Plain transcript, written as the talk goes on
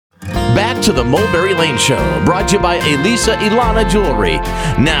to the Mulberry Lane Show, brought to you by Elisa Ilana Jewelry.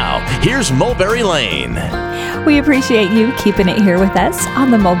 Now, here's Mulberry Lane. We appreciate you keeping it here with us on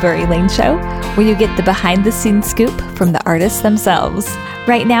the Mulberry Lane Show, where you get the behind-the-scenes scoop from the artists themselves.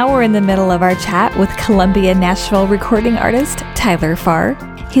 Right now, we're in the middle of our chat with Columbia Nashville recording artist Tyler Farr.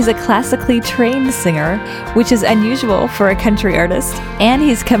 He's a classically trained singer, which is unusual for a country artist. And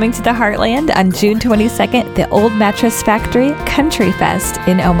he's coming to the Heartland on June 22nd, the Old Mattress Factory Country Fest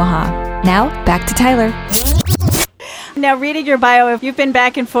in Omaha. Now, back to Tyler. Now, reading your bio, you've been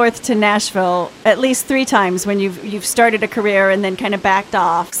back and forth to Nashville at least 3 times when you've started a career and then kind of backed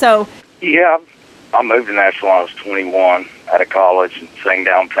off. So, yeah, I moved to Nashville when I was 21 out of college and sang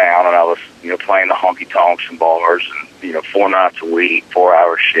downtown, and I was, playing the honky-tonks and bars, and, 4 nights a week,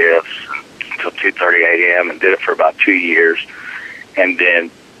 4-hour shifts until 2:30 a.m. and did it for about 2 years. And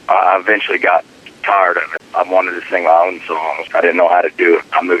then I eventually got tired of it. I wanted to sing my own songs. I didn't know how to do it.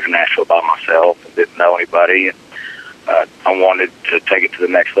 I moved to Nashville by myself and didn't know anybody. And, I wanted to take it to the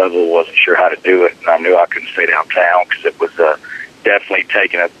next level. Wasn't sure how to do it, and I knew I couldn't stay downtown because it was definitely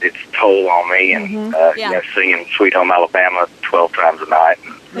taking its toll on me. And singing "Sweet Home Alabama" 12 times a night.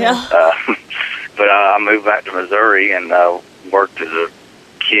 And, but I moved back to Missouri and worked as a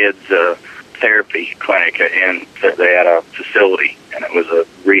kids therapy clinic, and they had a facility, and it was a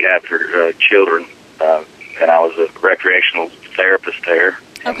rehab for children. And I was a recreational therapist there.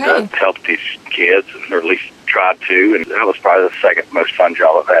 Okay. And helped these kids, or at least tried to, and that was probably the second most fun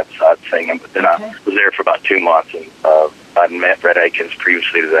job I've had besides singing. But then I was there for about 2 months, and I'd met Brett Akins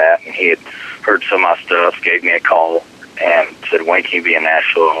previously to that, and he had heard some of my stuff, gave me a call, and said, "When can you be in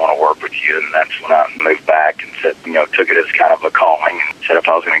Nashville? I want to work with you." And that's when I moved back and said, took it as kind of a calling, and said if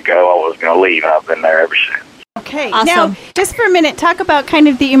I was going to go, I was going to leave, and I've been there ever since. Okay. Awesome. Now, just for a minute, talk about kind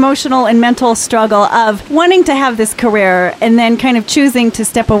of the emotional and mental struggle of wanting to have this career and then kind of choosing to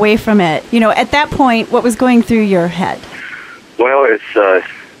step away from it. At that point, what was going through your head? Well, it's,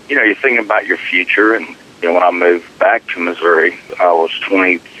 you're thinking about your future. And, when I moved back to Missouri, I was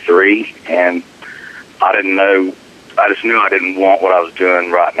 23, and I didn't know, I just knew I didn't want what I was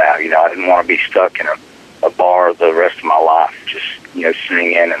doing right now. I didn't want to be stuck in a bar the rest of my life, just,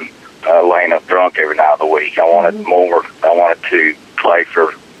 singing and laying up drunk every night of the week. I wanted more. I wanted to play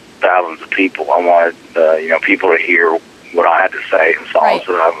for thousands of people. I wanted, people to hear what I had to say in songs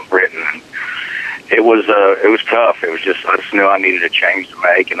that I've written. And it was tough. It was just, I just knew I needed a change to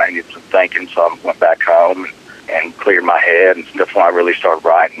make, and I needed some thinking. So I went back home and cleared my head, and that's when I really started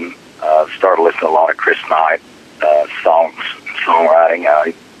writing. Started listening to a lot of Chris Knight songs, songwriting.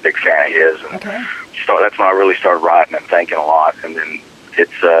 I'm a big fan of his, and that's when I really started writing and thinking a lot. And then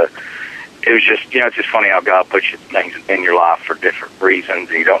it was just, it's just funny how God puts you things in your life for different reasons,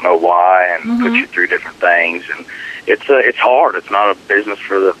 and you don't know why, and puts you through different things. And it's hard. It's not a business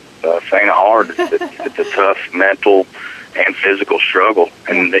for the faint of heart. It's a tough mental and physical struggle.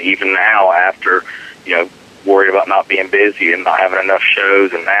 And even now, after, worried about not being busy and not having enough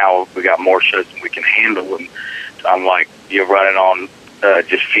shows, and now we got more shows than we can handle, and I'm like, you're running on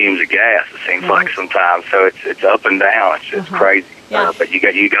just fumes of gas, it seems like sometimes. So it's up and down. It's just crazy. Yeah. But you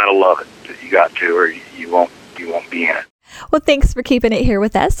got to love it. You got to, or you won't be in it. Well, thanks for keeping it here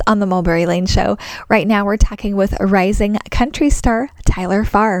with us on the Mulberry Lane Show. Right now, we're talking with rising country star Tyler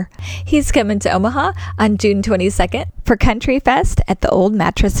Farr. He's coming to Omaha on June 22nd for Country Fest at the Old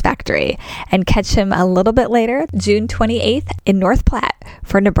Mattress Factory. And catch him a little bit later, June 28th in North Platte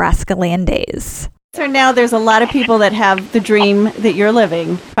for Nebraska Land Days. So now there's a lot of people that have the dream that you're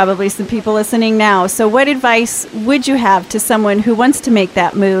living, probably some people listening now. So what advice would you have to someone who wants to make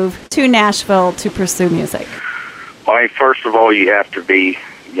that move to Nashville to pursue music? Well, first of all, you have to be,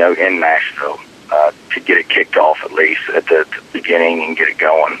 in Nashville to get it kicked off, at least at the beginning, and get it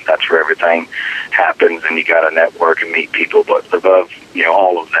going. That's where everything happens, and you got to network and meet people. But above,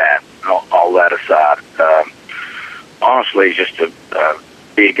 all of that, all that aside, honestly, just to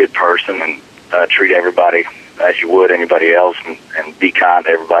be a good person and treat everybody as you would anybody else, and be kind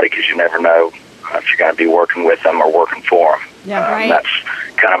to everybody, because you never know if you're going to be working with them or working for them. Yeah, right. That's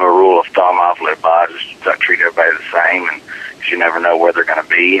kind of a rule of thumb I've lived by, just treat everybody the same, and because you never know where they're going to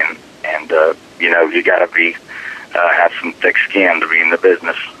be, and you got to be have some thick skin to be in the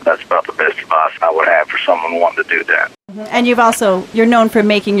business. That's about the best advice I would have for someone wanting to do that. And you're known for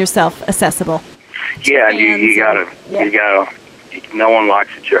making yourself accessible. Yeah, and you gotta, no one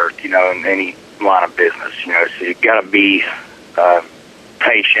likes a jerk, in any line of business, so you gotta be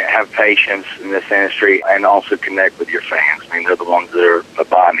patient, have patience in this industry, and also connect with your fans. I mean, they're the ones that are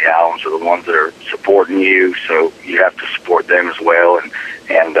buying the albums, are the ones that are supporting you, so you have to support them as well,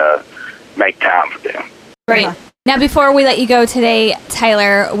 and make time for them. Right. Now, before we let you go today,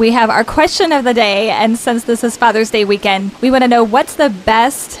 Tyler, we have our question of the day. And since this is Father's Day weekend, we want to know what's the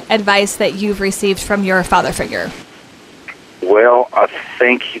best advice that you've received from your father figure? Well, I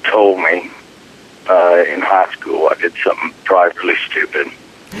think he told me in high school I did something probably really stupid.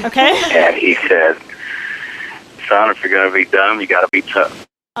 Okay. And he said, son, if you're going to be dumb, you got to be tough.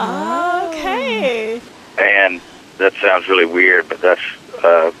 Okay. And that sounds really weird, but that's,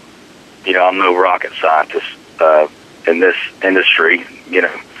 I'm no rocket scientist in this industry.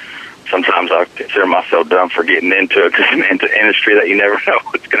 Sometimes I consider myself dumb for getting into it because I'm into industry that you never know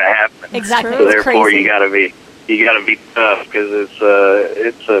what's going to happen. Exactly. So therefore, you got to be tough because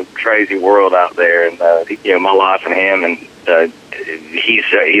it's a crazy world out there, and my life and him, and he's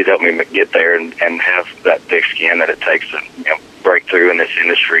helped me get there and have that thick skin that it takes to break through in this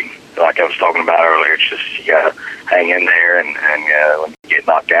industry. Like I was talking about earlier, it's just you got to hang in there, and when you get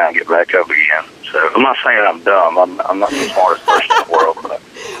knocked down, get back up again. So I'm not saying I'm dumb. I'm not the smartest person in the world. But.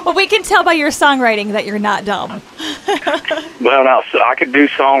 Well, we can tell by your songwriting that you're not dumb. Well, now, so I could do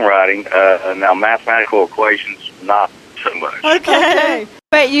songwriting. Now, mathematical equations, not so much. Okay.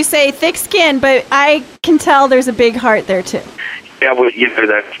 But you say thick skin, but I can tell there's a big heart there, too. Yeah, well,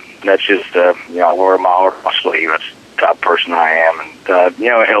 that's just, I wear my heart on my sleeve. That's the type of person I am. And,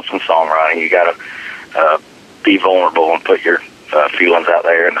 it helps in songwriting. You got to be vulnerable and put your feelings out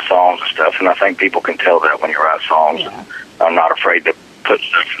there in the songs and stuff. And I think people can tell that when you write songs. Yeah. And I'm not afraid to put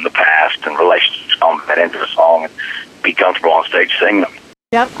stuff from the past and relationships on that into a song and be comfortable on stage singing them.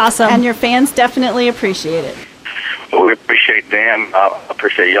 Yep. Awesome. And your fans definitely appreciate it. Well, we appreciate them. I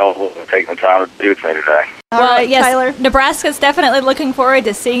appreciate y'all taking the time to do with me today. All right, yes, Tyler. Nebraska's definitely looking forward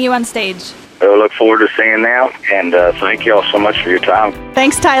to seeing you on stage. I look forward to seeing now, and thank y'all so much for your time.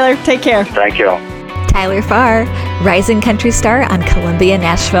 Thanks, Tyler. Take care. Thank y'all. Tyler Farr, rising country star on Columbia,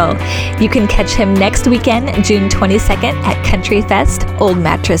 Nashville. You can catch him next weekend, June 22nd at Country Fest, Old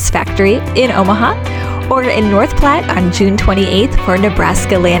Mattress Factory in Omaha, or in North Platte on June 28th for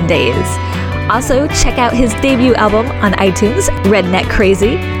Nebraska Land Days. Also, check out his debut album on iTunes, Redneck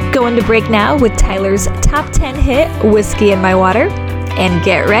Crazy. Going to break now with Tyler's top 10 hit, Whiskey in My Water. And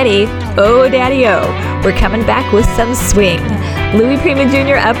get ready, oh daddy-o, we're coming back with some swing. Louis Prima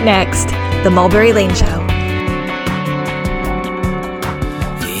Jr. up next. The Mulberry Lane Show.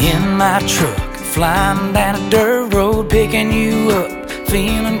 In my truck, flying down a dirt road, picking you up,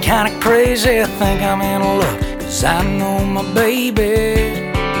 feeling kinda crazy, think I'm in luck, 'cause I know my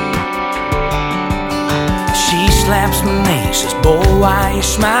baby. She slaps my knee, says, boy, why you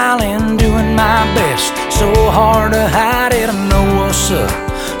smiling, doing my best, so hard to hide it, I know what's up,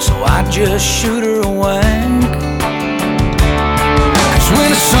 so I just shoot her a wink. When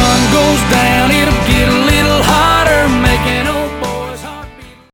the sun goes down, it'll get a